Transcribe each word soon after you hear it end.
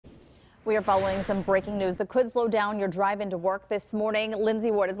We are following some breaking news that could slow down your drive into work this morning. Lindsay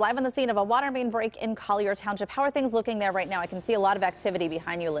is live on the scene of a water main break in Collier Township. How are things looking there right now? I can see a lot of activity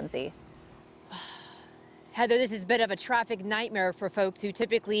behind you, Lindsay. Heather, this is a bit of a traffic nightmare for folks who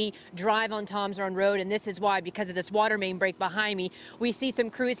typically drive on Tom's Run Road, and this is why, because of this water main break behind me. We see some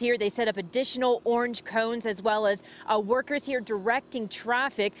crews here. They set up additional orange cones, as well as workers here directing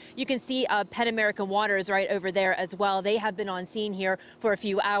traffic. You can see Penn American Water is right over there as well. They have been on scene here for a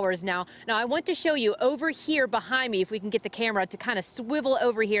few hours now. Now, I want to show you over here behind me, if we can get the camera to kind of swivel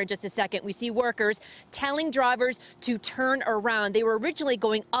over here in just a second. We see workers telling drivers to turn around. They were originally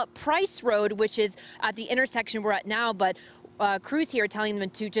going up Price Road, which is at the intersection we're at now, but crews here are telling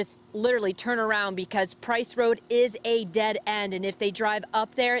them to just literally turn around because Price Road is a dead end, and if they drive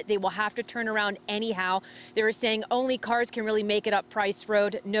up there, they will have to turn around anyhow. They were saying only cars can really make it up Price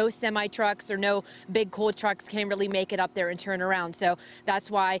Road. No semi trucks or no big coal trucks can really make it up there and turn around. So that's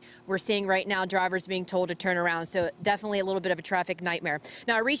why we're seeing right now drivers being told to turn around. So definitely a little bit of a traffic nightmare.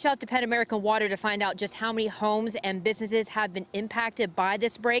 Now, I reached out to Penn American Water to find out just how many homes and businesses have been impacted by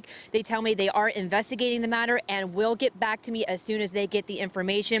this break. They tell me they are investigating the matter and will get back to me as soon as they get the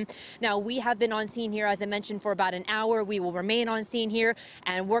information. Now, we have been on scene here, as I mentioned, for about an hour. We will remain on scene here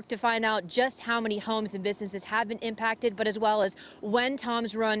and work to find out just how many homes and businesses have been impacted, but as well as when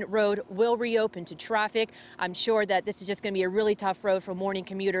Tom's Run Road will reopen to traffic. I'm sure that this is just going to be a really tough road for morning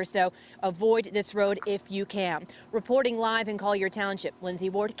commuters, so avoid this road if you can. Reporting live in Collier Township, Lindsay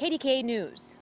Ward, KDKA News.